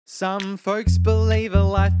Some folks believe a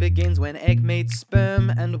life begins when egg meets sperm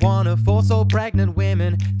and wanna force all pregnant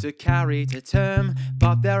women to carry to term.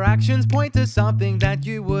 But their actions point to something that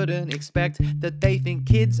you wouldn't expect, that they think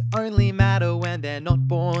kids only matter when they're not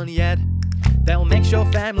born yet. They'll make sure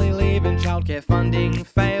family leave and childcare funding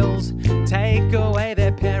fails, take away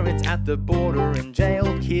their parents at the border and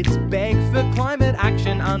jail. Kids beg for climate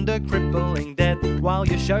action under crippling debt, while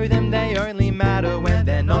you show them they only matter when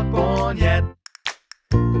they're not born yet.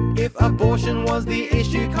 If abortion was the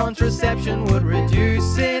issue, contraception would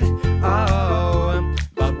reduce it. Oh,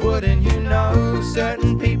 but wouldn't you know,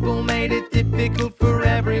 certain people made it difficult for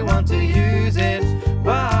everyone to use it.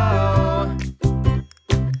 Oh,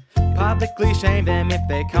 publicly shame them if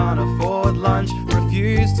they can't afford lunch,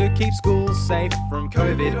 refuse to keep schools safe from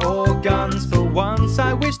COVID or guns. For once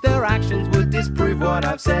I wish their actions would disprove what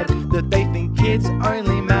I've said, that they think kids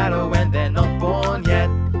only matter when they're not born yet.